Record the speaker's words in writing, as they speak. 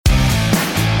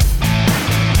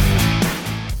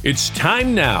It's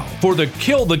time now for the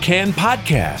Kill the Can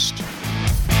podcast.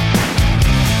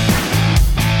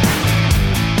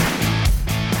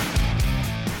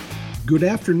 Good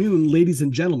afternoon, ladies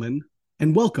and gentlemen,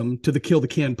 and welcome to the Kill the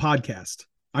Can podcast.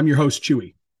 I'm your host,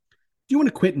 Chewie. Do you want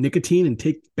to quit nicotine and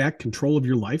take back control of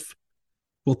your life?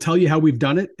 We'll tell you how we've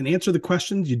done it and answer the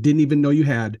questions you didn't even know you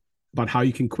had about how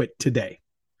you can quit today.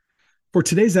 For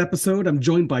today's episode, I'm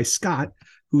joined by Scott,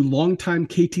 who longtime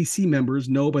KTC members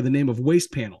know by the name of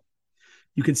Wastepanel.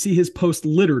 You can see his post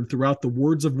littered throughout the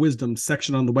Words of Wisdom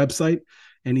section on the website,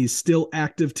 and he's still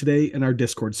active today in our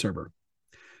Discord server.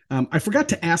 I forgot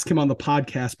to ask him on the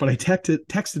podcast, but I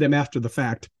texted him after the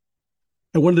fact.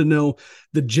 I wanted to know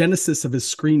the genesis of his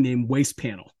screen name,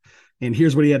 Wastepanel, and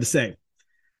here's what he had to say.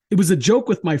 It was a joke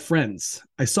with my friends.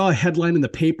 I saw a headline in the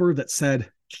paper that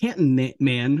said, Canton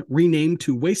Man renamed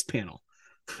to Wastepanel.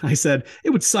 I said, it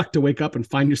would suck to wake up and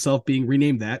find yourself being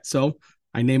renamed that, so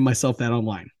I named myself that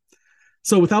online.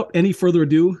 So without any further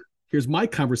ado, here's my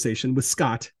conversation with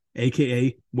Scott,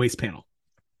 aka Wastepanel.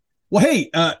 Well, hey,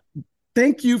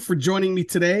 thank you for joining me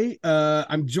today.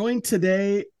 I'm joined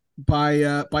today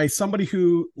by somebody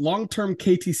who long-term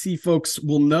KTC folks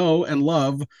will know and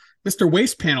love, Mr.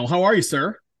 Wastepanel. How are you,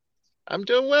 sir? I'm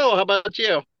doing well. How about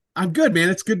you? I'm good, man.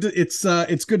 It's good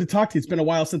to talk to you. It's been a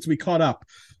while since we caught up.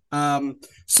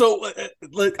 So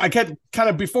I get kind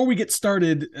of before we get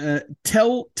started,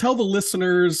 tell the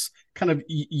listeners kind of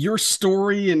your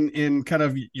story and kind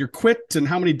of your quit and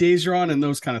how many days you're on and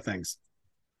those kind of things.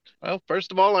 Well,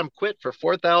 first of all, I'm quit for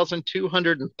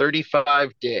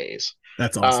 4,235 days.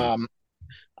 That's awesome.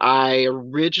 I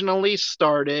originally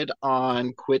started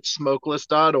on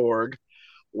quitsmokeless.org,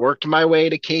 worked my way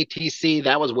to KTC.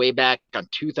 That was way back on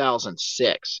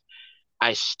 2006.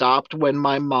 I stopped when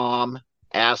my mom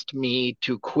asked me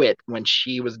to quit when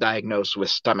she was diagnosed with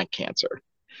stomach cancer.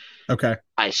 Okay.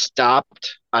 I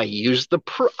stopped. I used the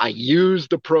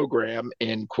program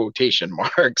in quotation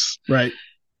marks. Right.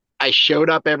 I showed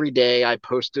up every day. I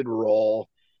posted roll.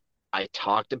 I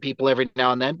talked to people every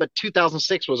now and then, but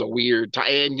 2006 was a weird time.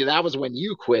 And that was when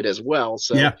you quit as well.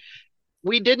 So yeah.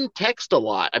 We didn't text a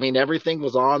lot. I mean, everything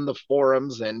was on the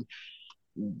forums and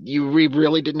we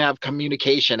really didn't have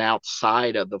communication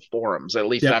outside of the forums. At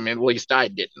least, at least I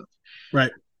didn't.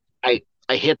 Right. I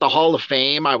hit the Hall of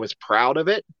Fame. I was proud of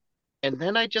it. And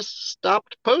then I just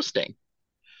stopped posting.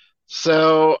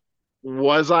 So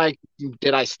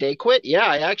did I stay quit? Yeah,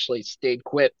 I actually stayed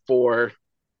quit for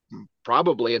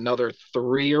probably another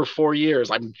 3 or 4 years.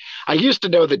 I used to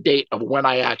know the date of when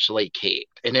I actually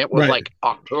caved, and it was like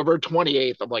October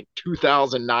 28th of like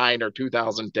 2009 or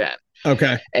 2010.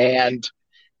 Okay. And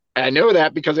I know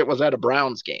that because it was at a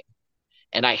Browns game,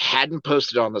 and I hadn't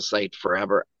posted on the site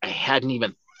forever. I hadn't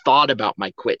even thought about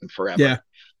my quitting forever. Yeah.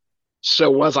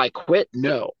 So was I quit?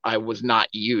 No, I was not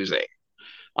using.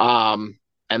 And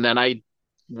then I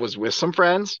was with some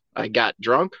friends. I got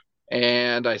drunk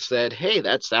and I said, hey,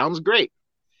 that sounds great.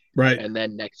 Right. And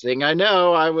then next thing I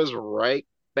know, I was right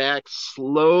back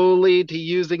slowly to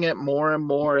using it more and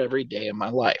more every day of my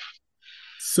life.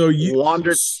 So you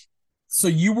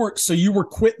were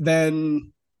quit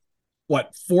then,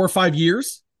 what, 4 or 5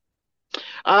 years?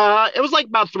 It was like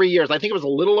about 3 years. I think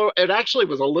it actually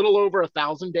was a little over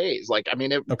 1,000 days. Like, I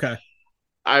mean,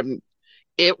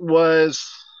 it was,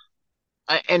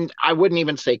 and I wouldn't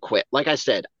even say quit. Like I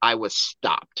said, I was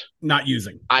stopped. Not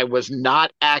using. I was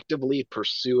not actively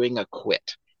pursuing a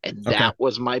quit. And that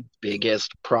was my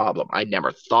biggest problem. I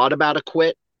never thought about a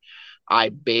quit. I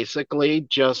basically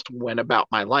just went about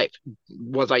my life.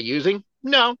 Was I using?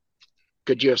 No.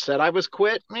 Could you have said I was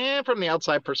quit? From the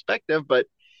outside perspective, but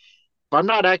if I'm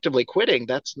not actively quitting,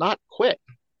 that's not quit.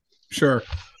 Sure.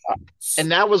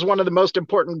 And that was one of the most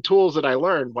important tools that I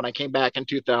learned when I came back in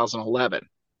 2011.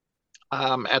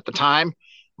 At the time,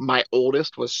 my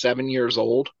oldest was 7 years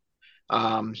old.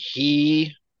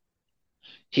 He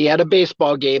had a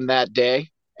baseball game that day,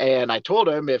 and I told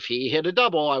him if he hit a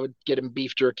double, I would get him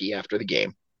beef jerky after the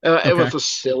game. It was a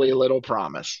silly little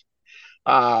promise.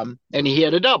 And he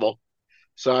hit a double.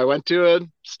 So I went to a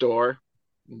store.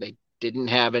 They didn't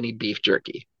have any beef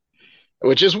jerky,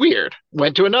 which is weird.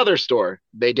 Went to another store.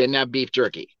 They didn't have beef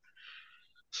jerky.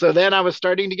 So then I was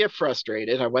starting to get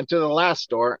frustrated. I went to the last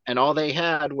store and all they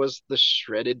had was the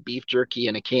shredded beef jerky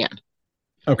in a can.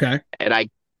 Okay. And I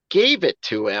gave it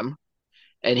to him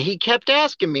and he kept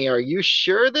asking me, are you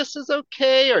sure this is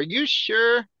okay? Are you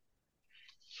sure?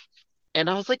 And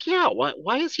I was like, yeah,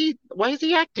 why is he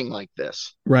acting like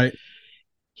this? Right.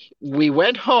 We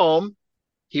went home.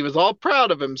 He was all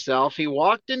proud of himself. He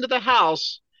walked into the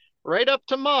house right up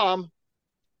to mom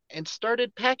and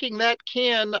started packing that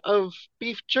can of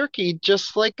beef jerky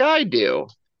just like I do.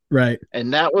 Right.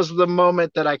 And that was the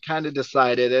moment that I kind of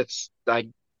decided I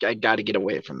got to get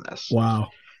away from this. Wow.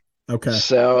 Okay.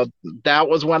 So that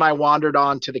was when I wandered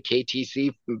on to the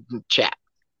KTC chat.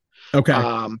 Okay.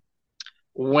 Um,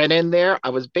 went in there.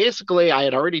 I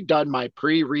had already done my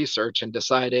pre-research and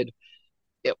decided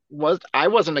I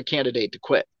wasn't a candidate to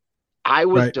quit. I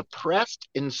was Right. depressed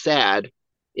and sad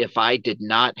if I did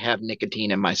not have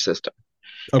nicotine in my system.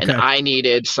 And Okay. I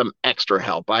needed some extra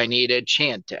help. I needed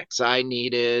Chantix.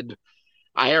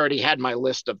 I already had my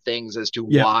list of things as to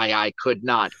Yeah. why I could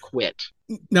not quit.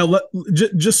 Now,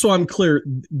 just so I'm clear,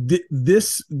 the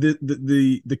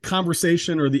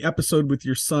conversation or the episode with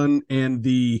your son and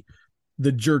the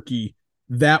jerky,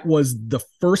 that was the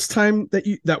first time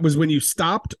that was when you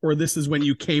stopped, or this is when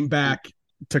you came back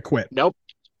to quit? Nope.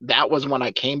 That was when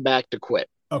I came back to quit.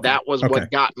 Okay. That was Okay.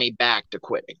 what got me back to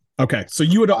quitting. Okay. So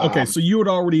you would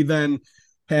already then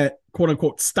had quote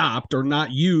unquote stopped or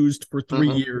not used for 3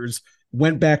 years,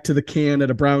 went back to the can at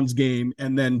a Browns game,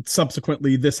 and then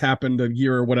subsequently this happened a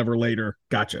year or whatever later.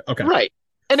 Gotcha. Okay. Right.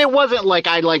 And it wasn't like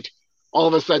I all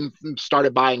of a sudden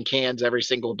started buying cans every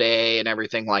single day and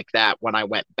everything like that when I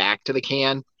went back to the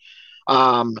can.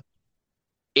 Um,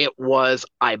 it was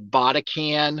I bought a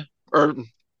can, or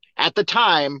at the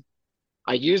time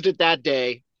I used it that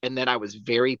day, and then I was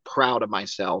very proud of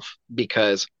myself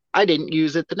because I didn't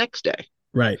use it the next day.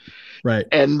 Right. Right.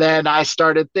 And then I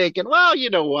started thinking, well, you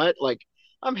know what? Like,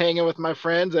 I'm hanging with my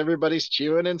friends, everybody's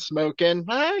chewing and smoking.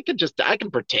 I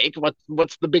can partake.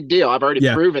 What's the big deal? I've already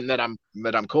proven that I'm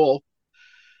cool.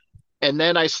 And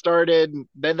then they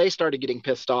started getting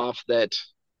pissed off that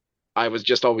I was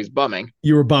just always bumming.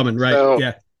 You were bumming, right? So,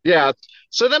 yeah. Yeah.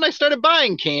 So then I started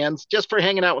buying cans just for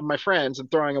hanging out with my friends and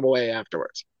throwing them away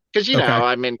afterwards. Because,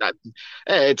 I mean,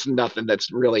 it's nothing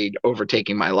that's really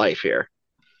overtaking my life here.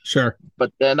 Sure.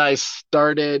 But then I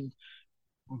started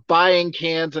buying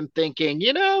cans and thinking,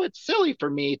 it's silly for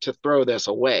me to throw this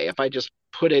away. If I just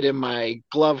put it in my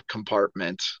glove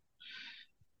compartment,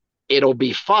 it'll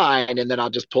be fine. And then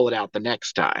I'll just pull it out the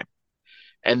next time.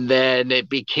 And then it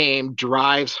became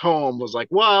drives home was like,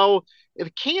 well, if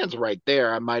the can's right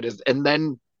there, I might as, and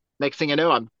then next thing I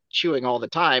know, I'm chewing all the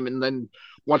time. And then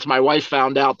once my wife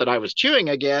found out that I was chewing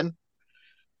again,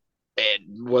 it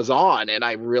was on, and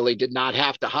I really did not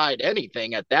have to hide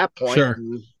anything at that point. Sure.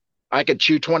 I could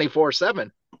chew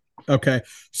 24/7. Okay.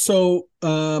 So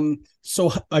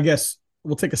I guess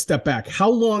we'll take a step back. How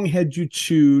long had you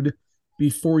chewed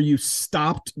before you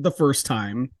stopped the first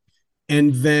time?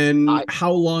 And then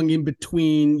how long in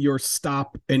between your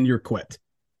stop and your quit?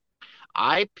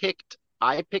 I picked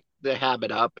the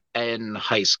habit up in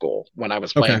high school when I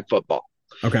was playing football.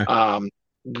 Okay.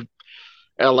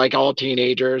 Like all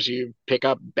teenagers, you pick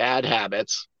up bad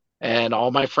habits, and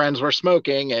all my friends were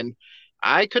smoking, and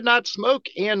I could not smoke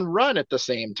and run at the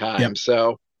same time. Yep.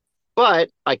 So,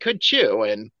 but I could chew,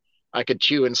 and I could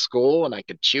chew in school, and I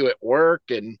could chew at work,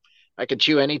 and I could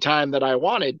chew anytime that I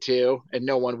wanted to, and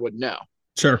no one would know.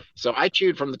 Sure. So I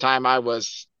chewed from the time I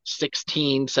was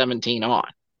 16, 17 on.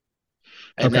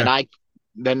 And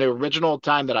then the original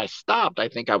time that I stopped, I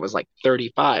think I was like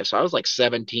 35. So I was like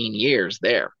 17 years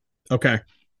there. Okay.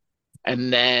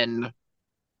 And then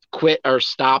quit or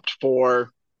stopped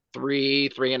for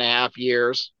 3.5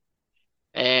 years.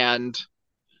 And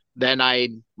then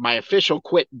my official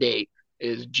quit date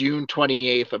is June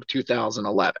 28th of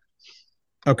 2011.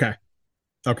 Okay.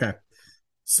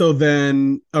 So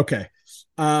then,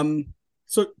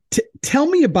 so tell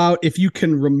me about, if you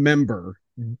can remember,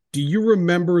 do you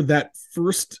remember that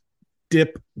first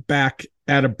dip back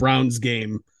at a Browns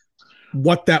game,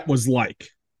 what that was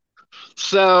like?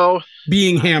 So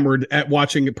being hammered at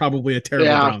watching probably a terrible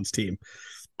Browns team.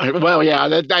 Well,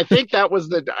 yeah, I think that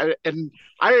was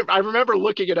I remember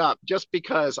looking it up just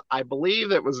because I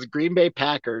believe it was the Green Bay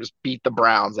Packers beat the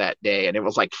Browns that day, and it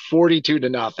was like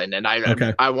 42-0. And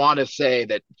I want to say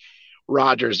that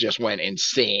Rodgers just went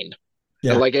insane.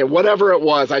 Yeah. Like whatever it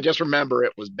was, I just remember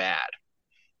it was bad.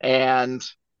 And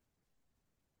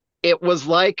it was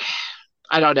like,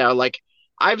 I don't know, like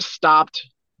I've stopped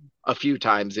a few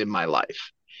times in my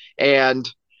life. And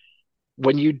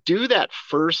when you do that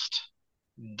first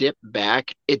dip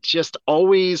back, it's just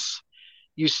always,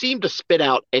 you seem to spit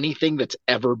out anything that's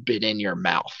ever been in your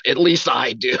mouth. At least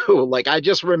I do. Like I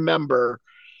just remember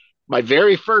my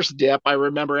very first dip. I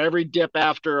remember every dip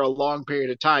after a long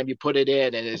period of time, you put it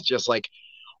in and it's just like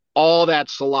all that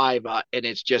saliva, and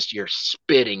it's just you're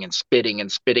spitting and spitting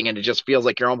and spitting, and it just feels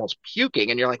like you're almost puking,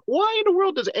 and you're like, why in the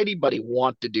world does anybody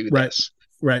want to do this?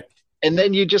 Right. And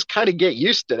then you just kind of get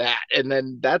used to that, and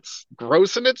then that's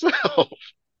gross in itself.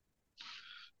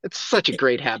 It's such a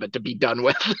great habit to be done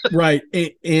with. Right.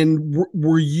 And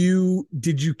were you,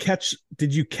 did you catch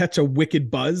a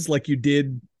wicked buzz like you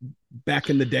did back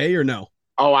in the day or no?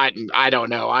 Oh, I don't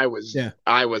know. Yeah.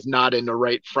 I was not in the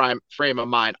right frame of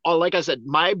mind. Oh, like I said,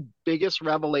 my biggest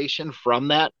revelation from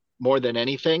that more than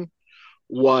anything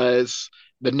was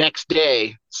the next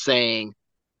day saying,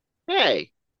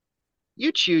 "Hey,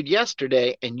 you chewed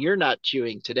yesterday and you're not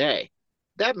chewing today.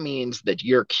 That means that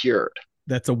you're cured."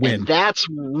 That's a And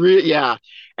win. yeah.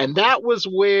 And that was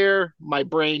where my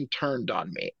brain turned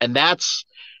on me. And that's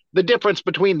the difference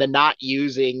between the not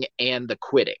using and the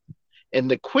quitting. In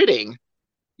the quitting,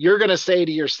 you're going to say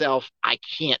to yourself, I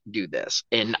can't do this.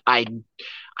 And I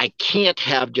can't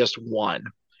have just one.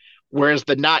 Whereas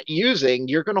the not using,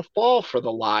 you're going to fall for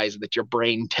the lies that your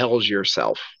brain tells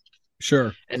yourself.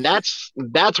 Sure. And that's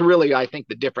really, I think,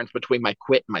 the difference between my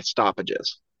quit and my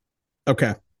stoppages.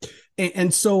 Okay.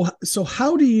 And so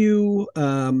how do you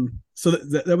so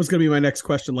that was going to be my next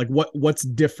question, like what's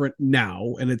different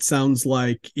now? And it sounds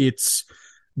like it's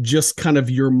just kind of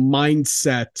your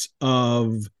mindset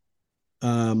of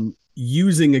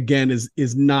using again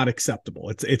is not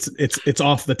acceptable. It's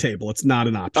off the table. It's not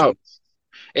an Oh, option.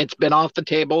 it's been off the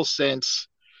table since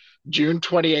June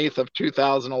 28th of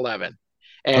 2011.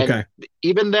 And Okay.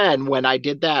 even then, when I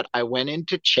did that, I went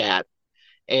into chat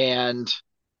and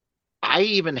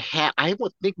I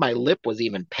would think my lip was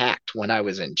even packed when I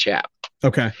was in chat.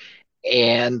 Okay.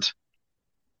 And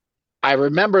I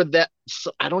remember that,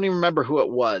 I don't even remember who it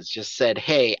was, just said,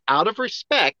 "Hey, out of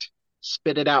respect,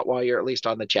 spit it out while you're at least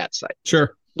on the chat site,"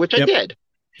 Sure. which I Yep. did.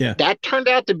 Yeah. That turned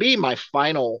out to be my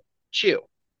final chew,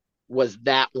 was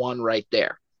that one right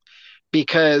there.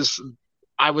 Because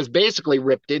I was basically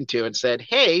ripped into and said,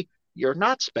 "Hey, you're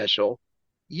not special.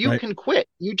 You Right. can quit.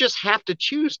 You just have to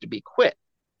choose to be quit."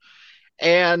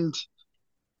 And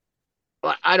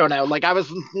I don't know, like I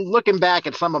was looking back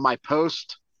at some of my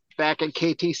posts back at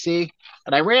KTC,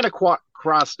 and I ran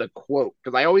across a quote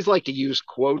because I always like to use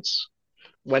quotes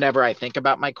whenever I think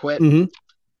about my quit. Mm-hmm.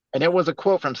 And it was a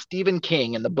quote from Stephen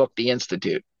King in the book The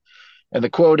Institute. And the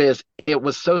quote is, "It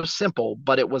was so simple,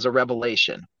 but it was a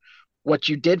revelation. What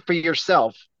you did for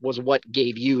yourself was what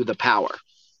gave you the power."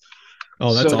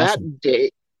 Oh, that's So awesome.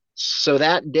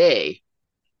 that day,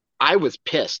 I was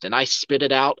pissed and I spit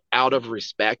it out of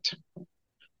respect.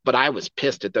 But I was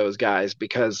pissed at those guys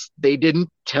because they didn't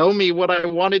tell me what I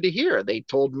wanted to hear. They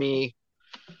told me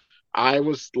I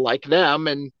was like them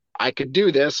and I could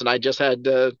do this and I just had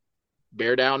to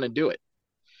bear down and do it.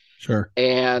 Sure.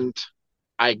 And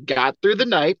I got through the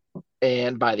night.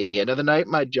 And by the end of the night,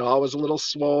 my jaw was a little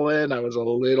swollen. I was a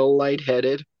little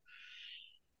lightheaded.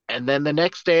 And then the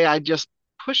next day, I just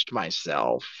pushed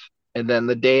myself. And then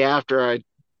the day after, I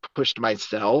pushed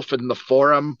myself, and the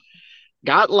forum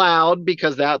got loud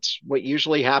because that's what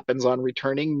usually happens on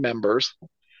returning members.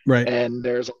 Right. And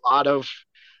there's a lot of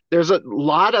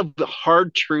the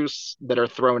hard truths that are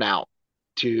thrown out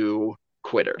to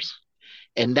quitters.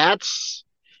 And that's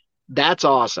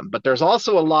awesome. But there's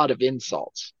also a lot of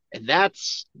insults. And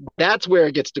that's where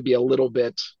it gets to be a little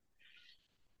bit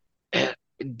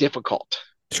difficult.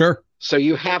 Sure. So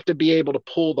you have to be able to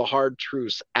pull the hard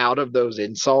truths out of those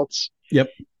insults Yep.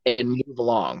 and move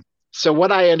along. So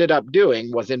what I ended up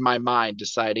doing was in my mind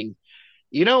deciding,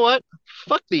 you know what?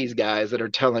 Fuck these guys that are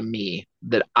telling me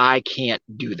that I can't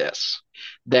do this,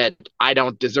 that I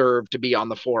don't deserve to be on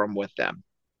the forum with them.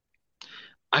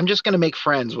 I'm just going to make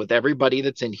friends with everybody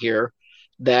that's in here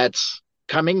that's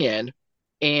coming in,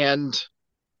 and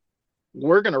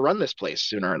we're going to run this place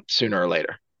sooner or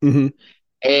later. Mm-hmm.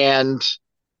 And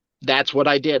that's what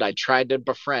I did. I tried to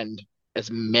befriend as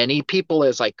many people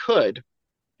as I could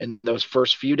in those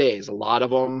first few days. A lot of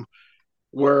them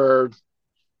were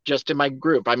just in my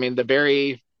group. I mean,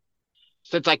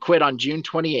 since I quit on June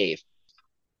 28th,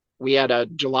 we had a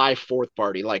July 4th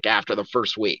party like after the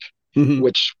first week, Mm-hmm.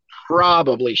 which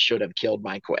probably should have killed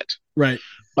my quit. Right.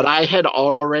 But I had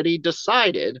already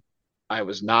decided I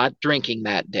was not drinking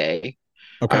that day.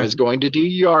 I Okay. was going to do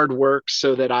yard work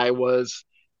so that I was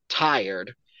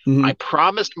tired. Mm-hmm. I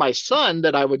promised my son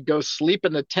that I would go sleep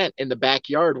in the tent in the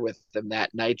backyard with them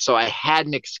that night. So I had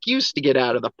an excuse to get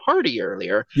out of the party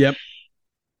earlier. Yep.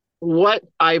 What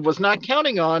I was not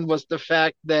counting on was the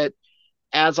fact that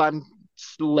as I'm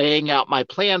laying out my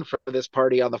plan for this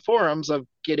party on the forums of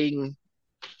getting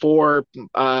 4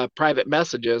 private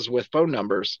messages with phone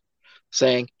numbers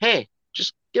saying, "Hey,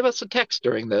 just give us a text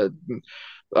during the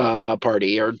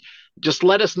party, or just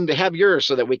let us have yours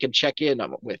so that we can check in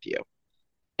with you."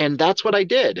 And that's what I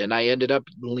did. And I ended up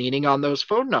leaning on those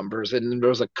phone numbers. And there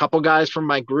was a couple guys from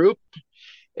my group.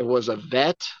 It was a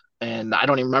vet, and I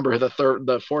don't even remember who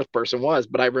the fourth person was,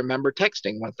 but I remember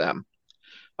texting with them.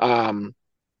 Um,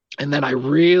 and then I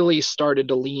really started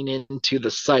to lean into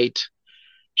the site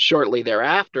shortly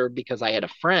thereafter because I had a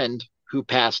friend who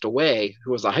passed away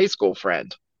who was a high school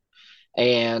friend.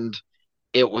 And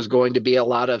it was going to be a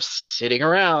lot of sitting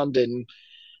around and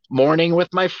mourning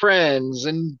with my friends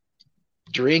and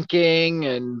drinking,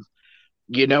 and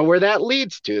you know where that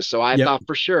leads to. So I Yep. thought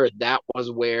for sure that was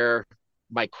where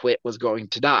my quit was going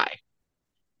to die.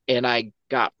 And I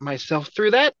got myself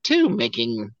through that too,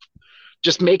 making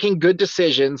good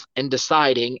decisions and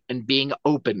deciding and being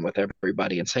open with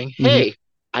everybody and saying, Mm-hmm. hey,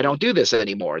 I don't do this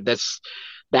anymore. That's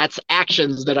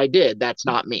actions that I did. That's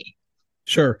not me.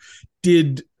 Sure.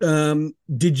 Did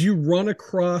you run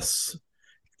across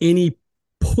any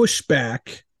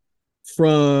pushback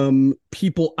from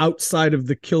people outside of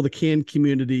the Kill the Can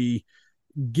community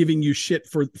giving you shit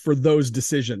for those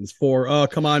decisions, for oh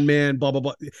come on man, blah blah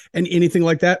blah, and anything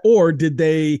like that? Or did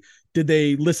they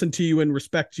listen to you and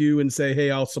respect you and say, hey,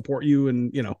 I'll support you,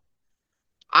 and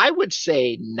I would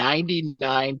say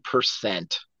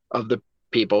 99% of the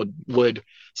people would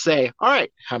say, all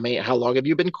right, how long have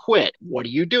you been quit? What are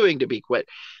you doing to be quit?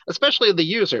 Especially the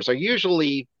users are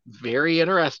usually very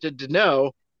interested to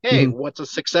know, hey, mm-hmm. what's a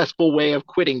successful way of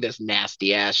quitting this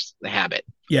nasty ass habit?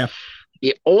 Yeah.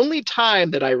 The only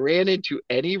time that I ran into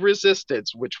any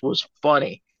resistance, which was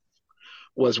funny,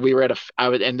 was we were at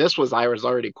and this was, I was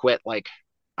already quit, like,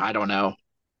 I don't know,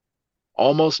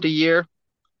 almost a year.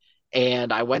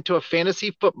 And I went to a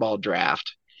fantasy football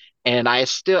draft, and I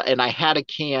had a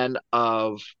can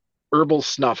of herbal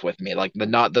snuff with me, like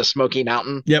the Smoky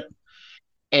Mountain. Yep.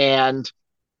 And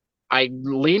I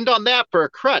leaned on that for a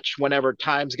crutch whenever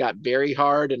times got very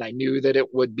hard, and I knew that I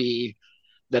would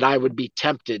be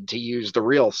tempted to use the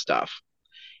real stuff.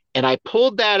 And I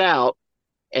pulled that out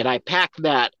and I packed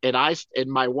that, and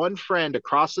my one friend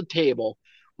across the table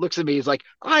looks at me. He's like,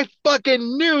 I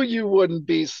fucking knew you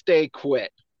wouldn't stay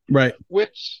quit. Right.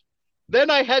 Which then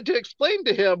I had to explain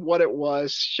to him what it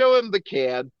was, show him the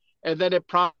can, and then it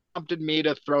prompted me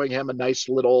to throwing him a nice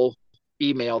little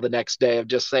email the next day of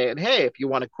just saying, hey, if you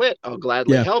want to quit, I'll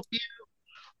gladly Yeah. help you,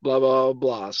 blah, blah,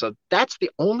 blah. So that's the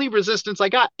only resistance I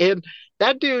got. And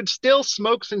that dude still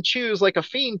smokes and chews like a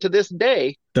fiend to this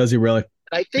day. Does he really?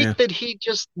 I think that he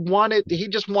just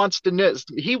wants to know.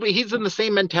 He's in the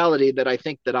same mentality that I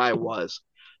think that I was,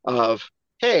 of,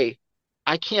 hey,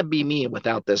 I can't be me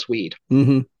without this weed.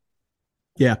 Mm-hmm.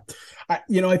 Yeah.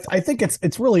 I think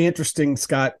it's really interesting,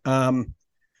 Scott. I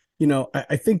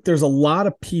think there's a lot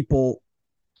of people,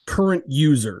 current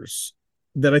users,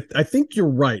 that I think you're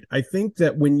right. I think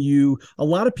that a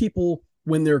lot of people,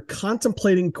 when they're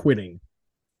contemplating quitting,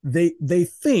 they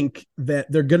think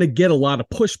that they're going to get a lot of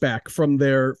pushback from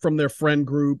their friend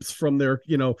groups, from their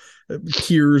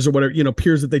peers or whatever,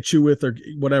 peers that they chew with or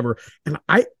whatever. And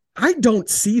I don't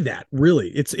see that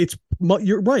really.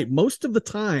 You're right. Most of the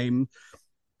time,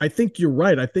 I think you're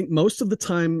right. I think most of the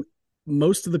time,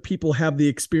 most of the people have the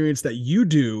experience that you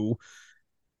do,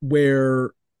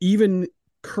 where even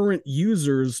current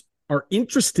users are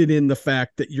interested in the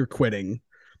fact that you're quitting.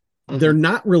 Mm-hmm. They're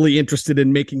not really interested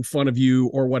in making fun of you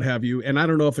or what have you. And I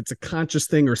don't know if it's a conscious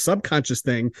thing or subconscious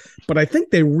thing, but I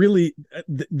think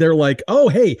they're like, oh,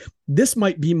 hey, this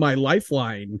might be my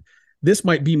lifeline. This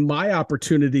might be my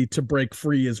opportunity to break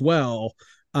free as well.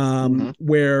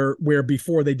 Where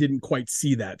before they didn't quite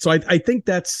see that. So I think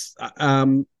that's,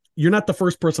 you're not the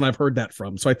first person I've heard that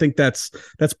from. So I think that's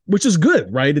which is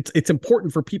good, right? It's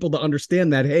important for people to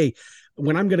understand that, hey,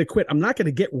 when I'm going to quit, I'm not going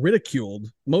to get ridiculed.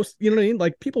 Most, you know what I mean?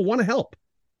 Like, people want to help.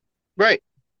 Right.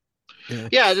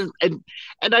 Yeah. And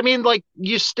I mean, like,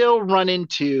 you still run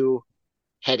into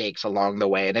headaches along the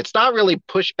way, and it's not really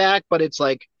pushback, but it's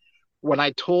like when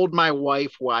I told my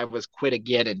wife why I was quit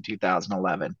again in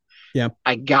 2011. Yeah.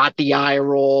 I got the eye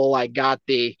roll. I got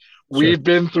we've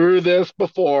been through this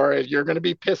before. You're going to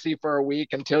be pissy for a week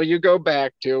until you go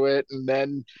back to it, and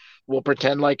then we'll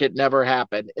pretend like it never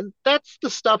happened. And that's the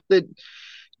stuff that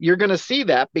you're going to see,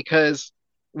 that because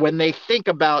when they think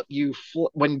about you,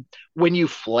 when you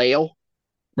flail,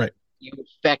 right, you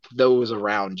affect those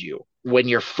around you. When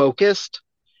you're focused,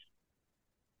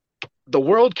 the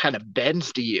world kind of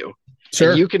bends to you. Sure.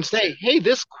 And you can say, hey,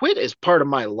 this quit is part of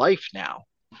my life now.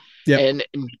 Yep. And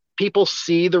people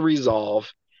see the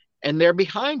resolve, and they're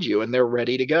behind you, and they're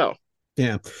ready to go.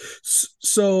 Yeah.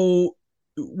 So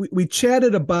we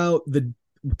chatted about the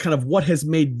kind of what has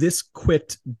made this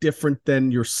quit different than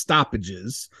your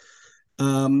stoppages.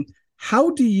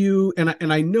 How do you,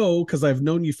 and I know, because I've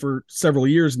known you for several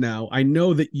years now, I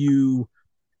know that you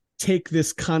take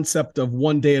this concept of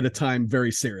one day at a time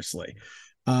very seriously.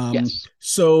 Yes.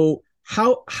 So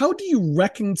how do you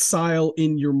reconcile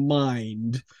in your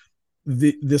mind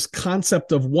this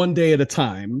concept of one day at a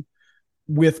time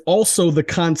with also the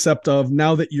concept of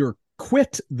now that you're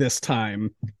quit this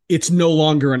time, it's no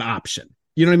longer an option?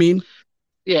 You know what I mean?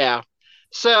 Yeah.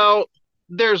 So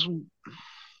there's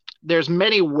there's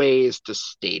many ways to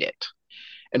state it.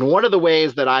 And one of the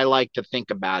ways that I like to think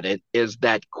about it is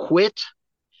that quit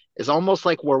is almost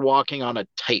like we're walking on a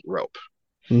tightrope.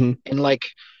 Mm-hmm. And like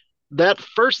that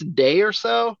first day or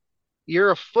so,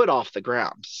 you're a foot off the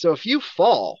ground. So if you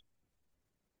fall,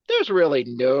 there's really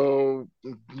no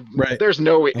Right. there's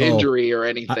no Oh, injury or I,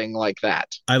 anything like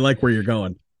that. I like where you're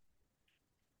going.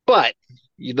 But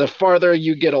the farther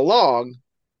you get along,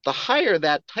 the higher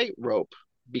that tightrope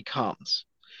becomes.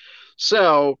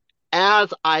 So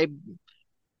as I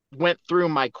went through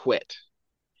my quit,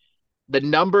 the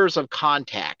numbers of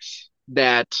contacts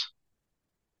that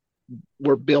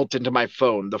were built into my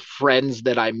phone, the friends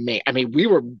that I made. I mean,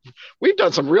 we've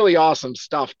done some really awesome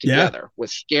stuff Yeah. together with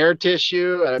Scare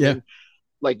Tissue. I Yeah. mean,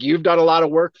 like you've done a lot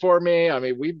of work for me. I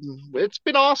mean, it's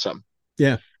been awesome.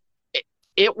 Yeah.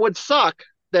 It would suck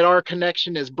that our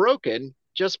connection is broken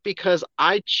just because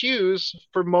I choose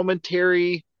for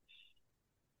momentary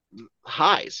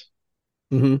highs.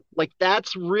 Mm-hmm. Like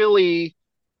that's really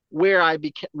where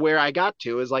I got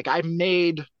to is like I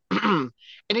made and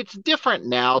it's different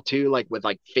now too, like with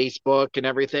like Facebook and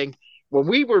everything. When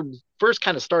we were first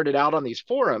kind of started out on these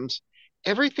forums,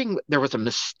 everything there was a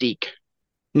mystique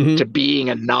Mm-hmm. to being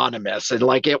anonymous. And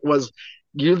like it was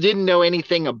you didn't know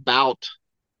anything about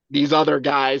these other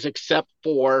guys except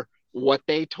for what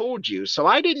they told you. So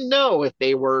I didn't know if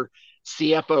they were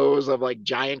CFOs of like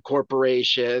giant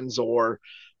corporations or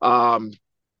um,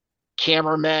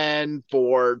 cameramen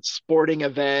for sporting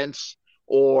events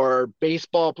or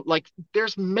baseball. Like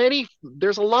there's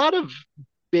a lot of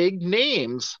big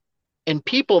names and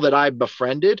people that I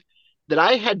befriended that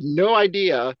I had no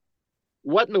idea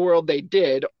what in the world they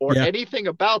did or Yeah. anything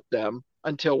about them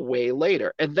until way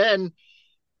later. And then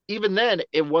even then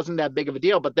it wasn't that big of a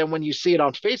deal. But then when you see it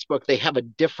on Facebook, they have a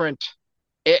different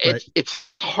Right. it's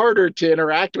harder to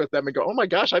interact with them and go, oh my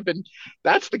gosh,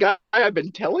 that's the guy I've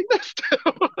been telling this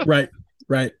to. Right.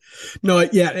 Right. No,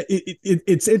 yeah,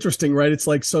 it's interesting, right? It's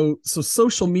like so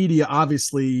social media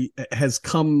obviously has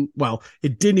come, well,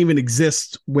 it didn't even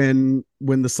exist when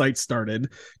the site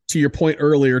started. To your point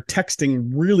earlier,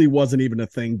 texting really wasn't even a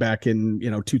thing back in,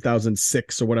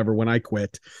 2006 or whatever when I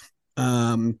quit.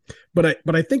 But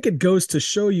I think it goes to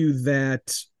show you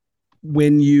that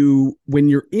when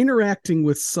you're interacting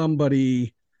with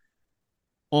somebody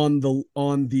on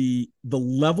the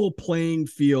level playing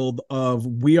field of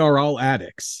we are all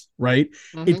addicts, right?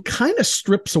 Mm-hmm. It kind of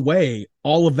strips away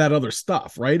all of that other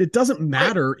stuff, right? It doesn't Right.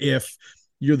 matter if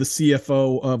you're the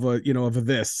CFO of of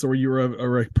this, or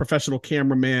you're a professional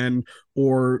cameraman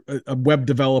or a web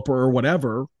developer or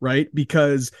whatever, right?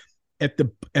 Because at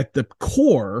the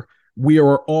core, we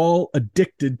are all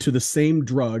addicted to the same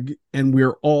drug, and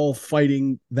we're all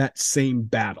fighting that same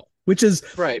battle,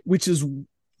 Right. which is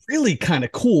really kind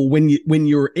of cool when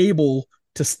you're able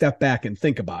to step back and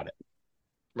think about it.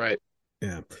 Right.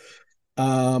 Yeah.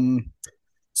 Um.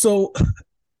 So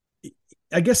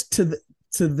I guess to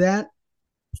that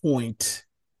point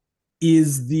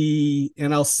is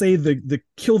and I'll say the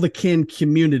Kill the Can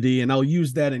community, and I'll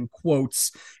use that in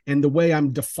quotes. And the way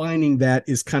I'm defining that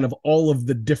is kind of all of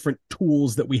the different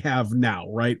tools that we have now,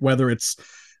 right? Whether it's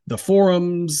the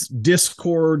forums,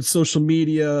 Discord, social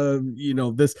media,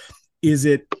 this is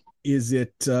it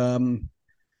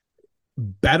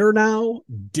better now,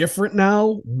 different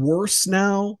now, worse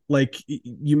now? Like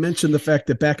you mentioned the fact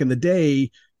that back in the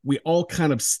day, we all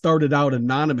kind of started out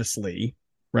anonymously,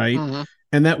 right? Mm-hmm.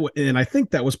 And I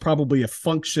think that was probably a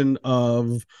function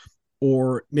of,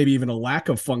 or maybe even a lack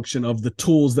of function of, the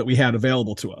tools that we had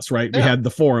available to us, right? We Yeah. had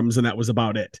the forums, and that was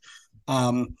about it.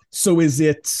 So is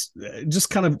it just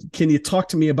kind of, can you talk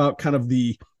to me about kind of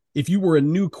if you were a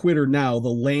new quitter now, the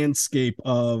landscape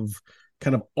of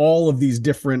kind of all of these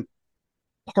different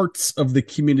parts of the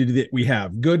community that we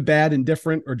have, good, bad, and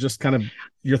different, or just kind of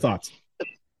your thoughts?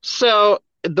 So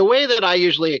the way that I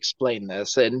usually explain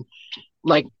this, and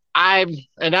like I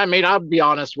mean, I'll be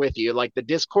honest with you, like the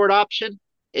Discord option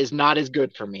is not as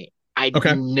good for me. I've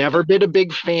Okay. never been a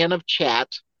big fan of chat.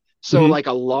 So Mm-hmm. like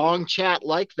a long chat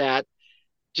like that,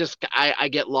 just I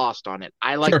get lost on it.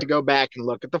 I like to Sure. go back and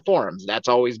look at the forums. That's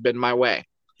always been my way.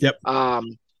 Yep.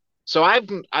 So I've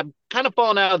kind of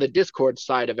fallen out of the Discord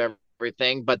side of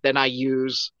everything, but then I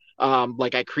use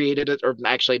like I created it, or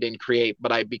actually I didn't create,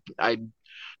 but I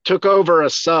took over a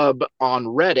sub on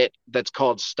Reddit that's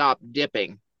called Stop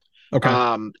Dipping, Okay.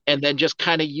 And then just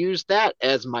kind of use that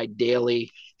as my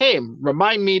daily, hey,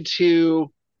 remind me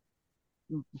to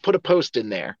put a post in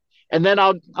there. And then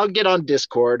I'll get on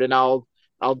Discord and I'll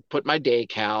put my day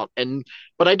count,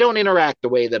 but I don't interact the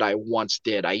way that I once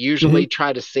did. I usually Mm-hmm.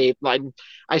 try to save, like,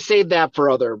 I save that for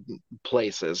other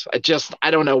places. I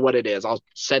don't know what it is. I'll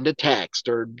send a text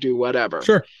or do whatever.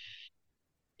 Sure.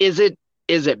 Is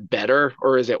it better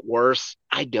or is it worse?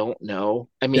 I don't know.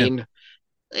 I Yeah. mean,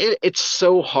 it's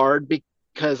so hard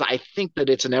because I think that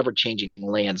it's an ever changing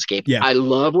landscape. Yeah. I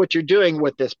love what you're doing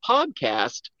with this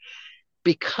podcast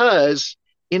because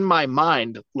in my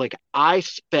mind, like, I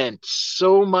spent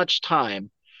so much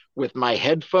time with my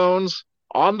headphones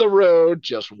on the road,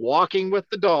 just walking with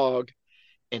the dog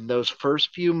in those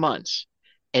first few months.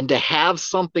 And to have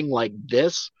something like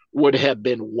this would have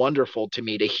been wonderful to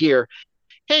me to hear.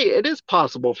 Hey, it is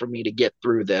possible for me to get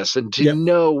through this and to Yep.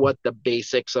 know what the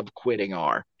basics of quitting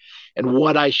are and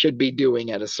what I should be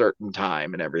doing at a certain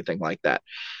time and everything like that.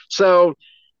 So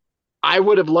I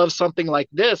would have loved something like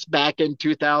this back in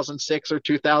 2006 or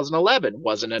 2011.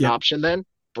 Wasn't an Yep. option then?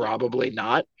 Probably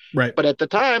not. Right. But at the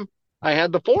time, I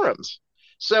had the forums.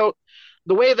 So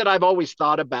the way that I've always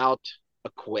thought about a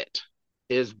quit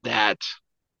is that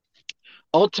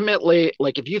ultimately,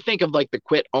 like, if you think of like the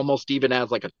quit almost even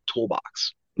as like a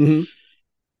toolbox, Mm-hmm.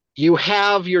 you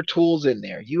have your tools in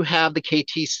there. You have the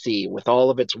KTC with all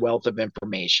of its wealth of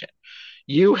information.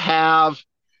 You have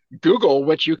Google,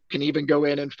 which you can even go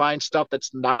in and find stuff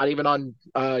that's not even on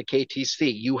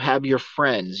KTC. You have your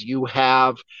friends. You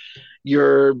have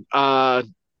your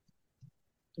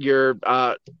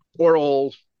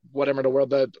oral, whatever in the world,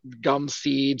 the gum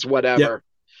seeds, Yep. whatever.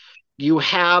 You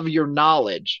have your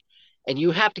knowledge, and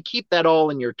you have to keep that all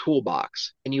in your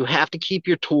toolbox, and you have to keep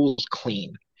your tools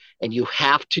clean, and you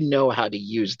have to know how to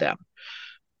use them.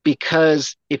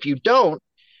 Because if you don't,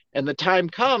 and the time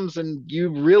comes and you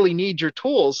really need your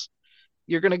tools,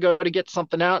 you're going to go to get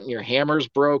something out and your hammer's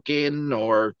broken,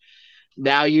 or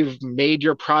now you've made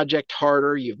your project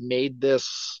harder. You've made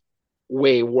this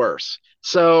way worse.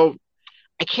 So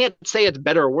I can't say it's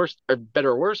better or worse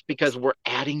because we're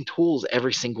adding tools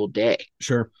every single day.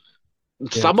 Sure. Yeah.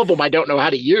 Some of them I don't know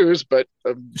how to use, but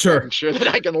I'm Sure. sure that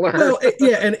I can learn. Well,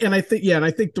 yeah, and I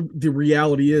think the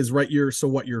reality is, right, you're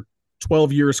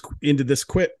 12 years into this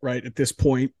quit, right, at this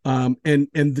point.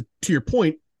 To your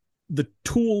point, the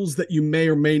tools that you may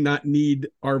or may not need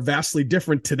are vastly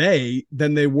different today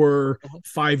than they were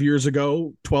 5 years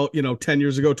ago, 12, 10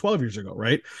 years ago, 12 years ago,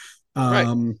 right?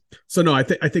 Right. So no, I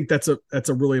think that's a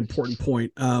really important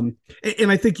point. And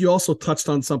I think you also touched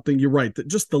on something. You're right, that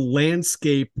just the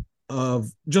landscape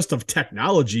of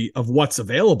technology of what's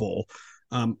available.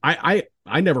 I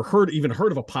never heard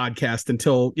of a podcast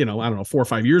until, I don't know, 4 or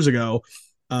 5 years ago.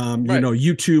 Right.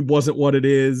 YouTube wasn't what it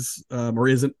is, or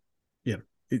isn't,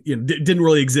 it didn't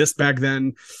really exist back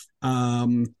then.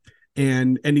 And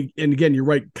again, you're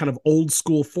right, kind of old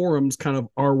school forums kind of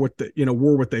are what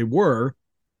were what they were.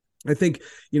 I think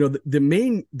the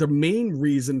main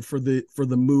reason for the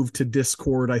move to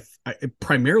Discord, I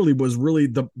primarily was really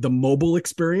the mobile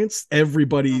experience.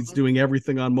 Everybody's doing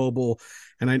everything on mobile,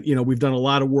 and we've done a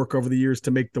lot of work over the years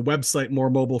to make the website more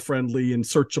mobile friendly and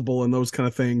searchable and those kind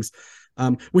of things.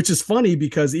 Which is funny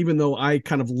because even though I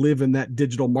kind of live in that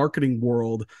digital marketing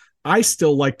world, I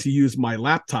still like to use my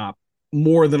laptop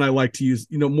more than I like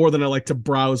to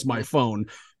browse my phone.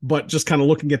 But just kind of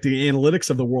looking at the analytics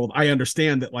of the world, I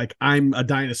understand that, like, I'm a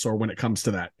dinosaur when it comes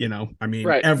to that. I mean,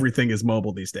 Right. Everything is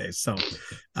mobile these days. So,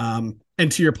 and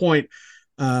to your point,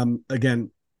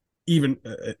 again, even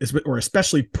or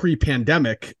especially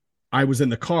pre-pandemic, I was in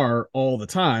the car all the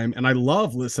time, and I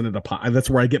love listening to that's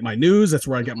where I get my news. That's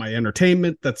where I get my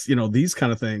entertainment. That's, these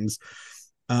kind of things.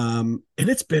 And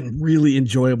it's been really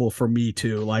enjoyable for me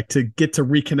too, like to get to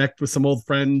reconnect with some old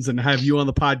friends and have you on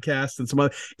the podcast and some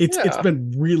other. It's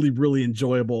been really, really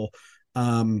enjoyable.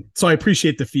 So I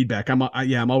appreciate the feedback.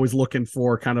 I'm always looking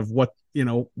for kind of what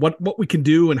we can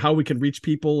do and how we can reach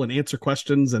people and answer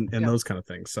questions and those kind of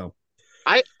things. So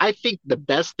I think the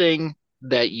best thing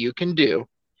that you can do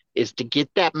is to get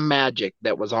that magic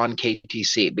that was on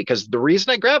KTC, because the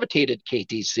reason I gravitated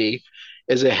KTC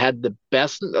is it had the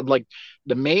best, like,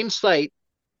 the main site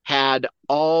had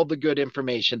all the good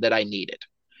information that I needed.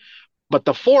 But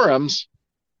the forums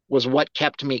was what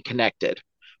kept me connected.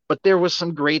 But there was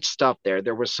some great stuff there.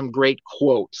 There was some great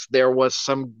quotes. There was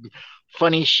some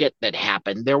funny shit that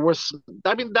happened. That was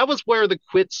where the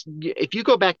quits, if you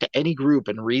go back to any group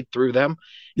and read through them,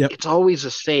 yep. It's always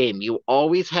the same. You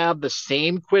always have the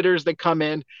same quitters that come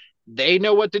in. They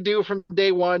know what to do from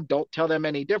day one. Don't tell them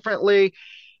any differently.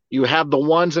 You have the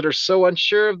ones that are so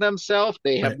unsure of themselves,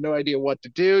 they have no idea what to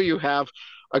do. You have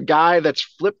a guy that's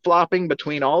flip-flopping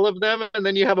between all of them, and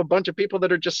then you have a bunch of people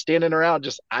that are just standing around,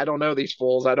 just, I don't know these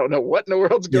fools. I don't know what in the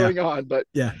world's going on, but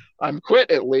I'm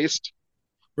quit at least.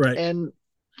 Right. And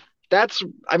that's,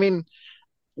 I mean,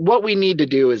 what we need to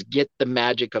do is get the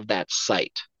magic of that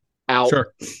site out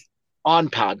on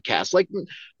podcasts. Like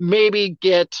maybe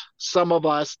get some of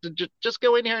us to just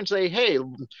go in here and say, hey,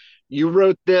 you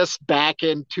wrote this back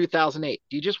in 2008.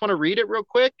 Do you just want to read it real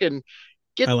quick and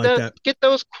get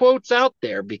those quotes out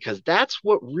there? Because that's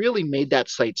what really made that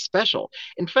site special.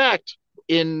 In fact,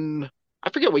 I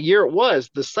forget what year it was,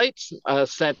 the site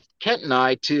sent Kent and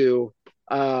I to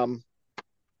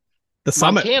the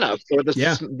summit, Montana, for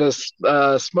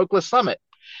the smokeless summit.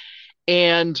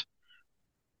 And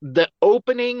the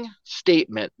opening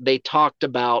statement, they talked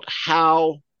about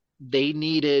how they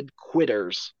needed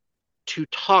quitters to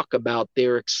talk about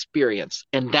their experience.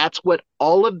 And that's what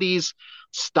all of these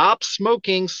stop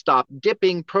smoking, stop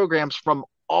dipping programs from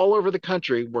all over the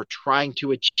country were trying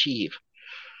to achieve.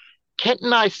 Kent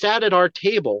and I sat at our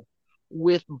table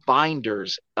with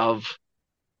binders of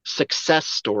success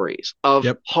stories, of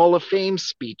Hall of Fame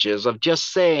speeches, of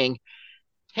just saying,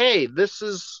 hey, this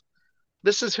is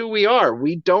who we are.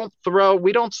 We don't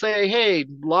say, hey,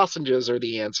 lozenges are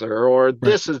the answer, or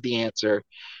this is the answer.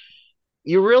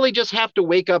 You really just have to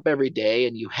wake up every day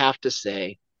and you have to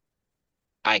say,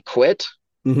 I quit.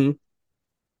 Mm-hmm.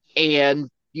 And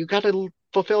you got to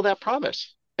fulfill that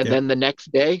promise. And then the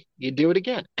next day you do it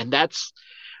again. And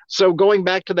so going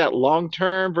back to that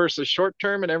long-term versus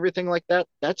short-term and everything like that,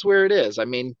 that's where it is. I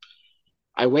mean,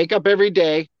 I wake up every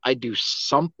day. I do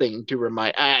something to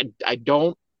remind. I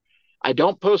don't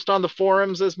post on the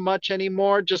forums as much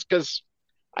anymore, just because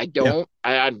I don't.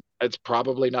 It's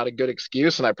probably not a good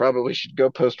excuse, and I probably should go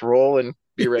post roll and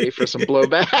be ready for some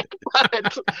blowback.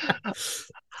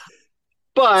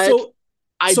 But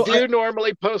I do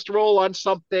normally post roll on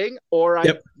something, or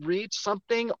I read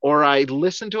something, or I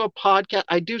listen to a podcast.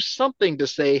 I do something to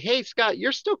say, hey, Scott,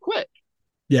 you're still quit.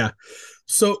 Yeah.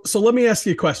 So let me ask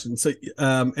you a question. So,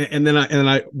 and then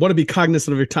I want to be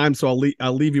cognizant of your time. So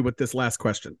I'll leave you with this last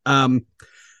question.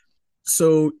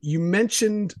 So you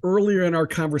mentioned earlier in our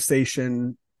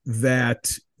conversation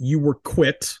that you were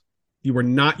quit, you were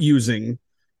not using,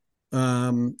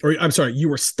 or I'm sorry, you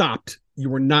were stopped,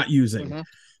 you were not using.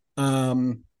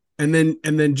 Mm-hmm. And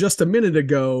then just a minute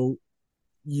ago,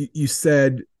 you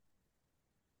said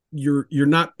you're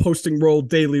not posting roll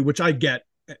daily, which I get.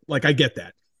 Like, I get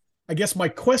that. I guess my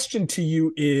question to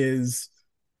you is,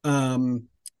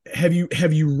 have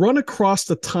you run across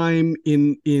the time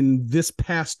in this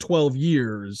past 12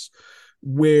 years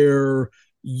where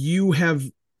you have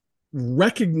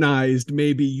recognized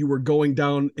maybe you were going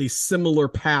down a similar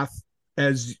path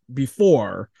as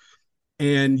before,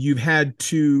 and you've had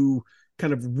to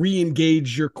kind of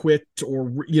re-engage your quit,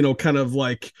 or, you know, kind of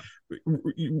like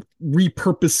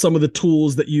repurpose some of the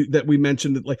tools that we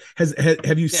mentioned? Like,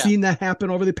 have you seen that happen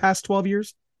over the past 12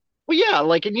 years? Well, yeah,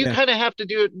 like, and you kind of have to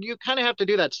do it. You kind of have to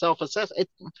do that self-assessment.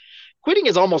 Quitting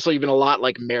is almost even a lot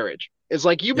like marriage. It's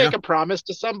like you make a promise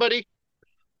to somebody,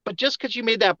 but just because you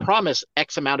made that promise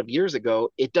X amount of years ago,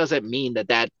 it doesn't mean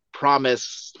that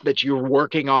promise, that you're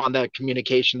working on that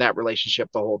communication, that relationship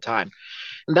the whole time.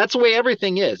 And that's the way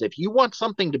everything is. If you want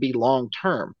something to be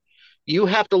long-term, you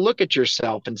have to look at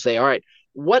yourself and say, all right,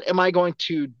 what am I going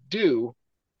to do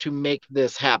to make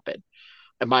this happen?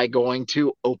 Am I going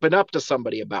to open up to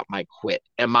somebody about my quit?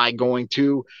 Am I going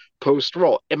to post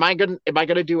roll? Am I going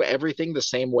to do everything the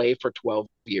same way for 12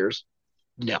 years?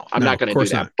 No, I'm not going to do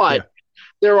that. But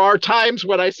there are times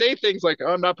when I say things like,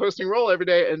 oh, I'm not posting roll every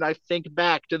day. And I think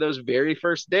back to those very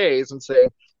first days and say,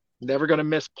 never going to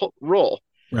miss roll.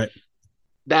 Right.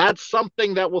 That's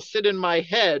something that will sit in my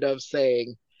head of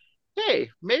saying, hey,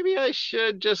 maybe I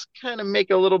should just kind of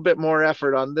make a little bit more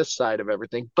effort on this side of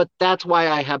everything. But that's why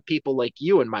I have people like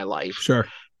you in my life. Sure.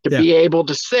 To be able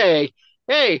to say,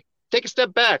 hey, take a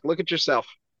step back, look at yourself.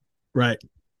 Right.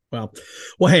 Well,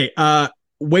 hey,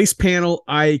 Wastepanel,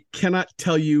 I cannot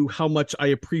tell you how much I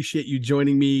appreciate you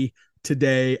joining me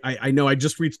today. I know I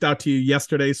just reached out to you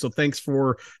yesterday, so thanks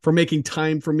for making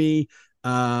time for me.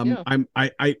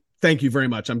 I thank you very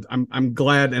much. I'm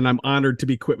glad and I'm honored to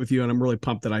be quit with you, and I'm really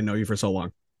pumped that I know you for so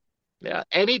long. Yeah,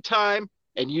 anytime.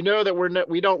 And you know that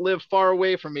we don't live far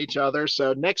away from each other,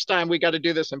 so next time we got to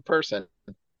do this in person.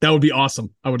 That would be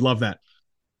awesome. I would love that.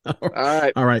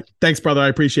 All right. Thanks, brother. I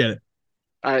appreciate it.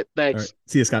 All right. Thanks. All right.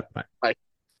 See you, Scott. Bye. Bye.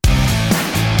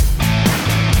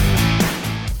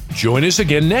 Join us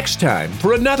again next time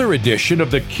for another edition of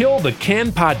the Kill the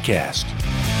Can podcast.